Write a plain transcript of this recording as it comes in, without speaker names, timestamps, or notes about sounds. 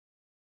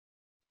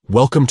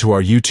Welcome to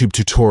our YouTube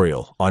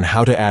tutorial on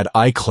how to add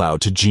iCloud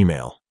to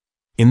Gmail.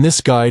 In this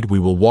guide, we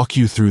will walk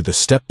you through the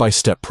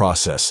step-by-step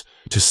process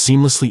to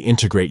seamlessly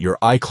integrate your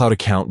iCloud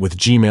account with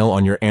Gmail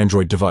on your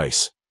Android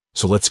device.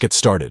 So let's get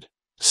started.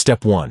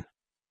 Step 1.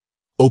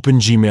 Open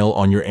Gmail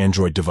on your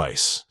Android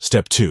device.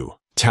 Step 2.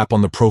 Tap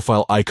on the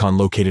profile icon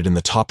located in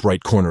the top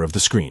right corner of the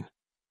screen.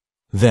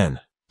 Then,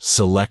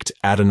 select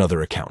Add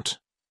another account.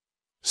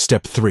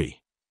 Step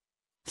 3.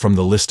 From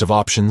the list of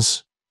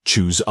options,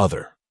 choose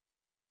Other.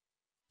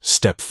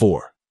 Step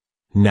 4.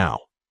 Now,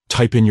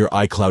 type in your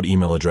iCloud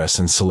email address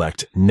and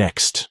select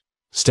Next.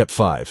 Step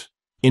 5.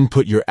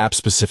 Input your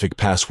app-specific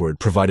password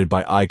provided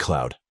by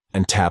iCloud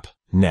and tap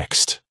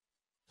Next.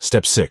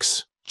 Step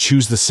 6.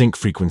 Choose the sync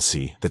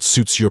frequency that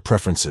suits your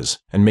preferences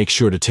and make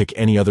sure to tick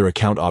any other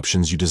account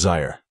options you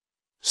desire.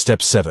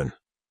 Step 7.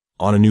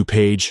 On a new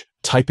page,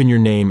 type in your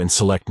name and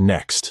select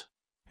Next.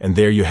 And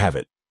there you have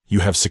it.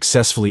 You have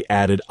successfully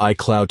added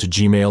iCloud to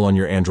Gmail on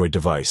your Android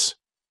device.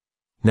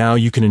 Now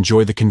you can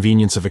enjoy the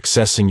convenience of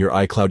accessing your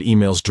iCloud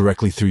emails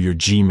directly through your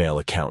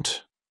Gmail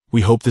account. We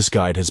hope this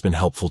guide has been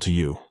helpful to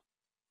you.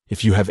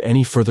 If you have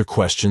any further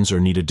questions or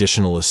need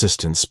additional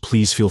assistance,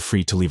 please feel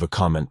free to leave a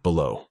comment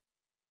below.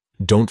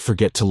 Don't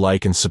forget to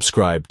like and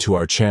subscribe to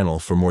our channel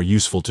for more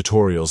useful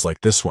tutorials like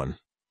this one.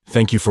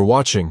 Thank you for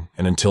watching,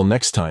 and until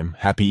next time,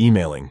 happy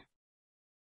emailing.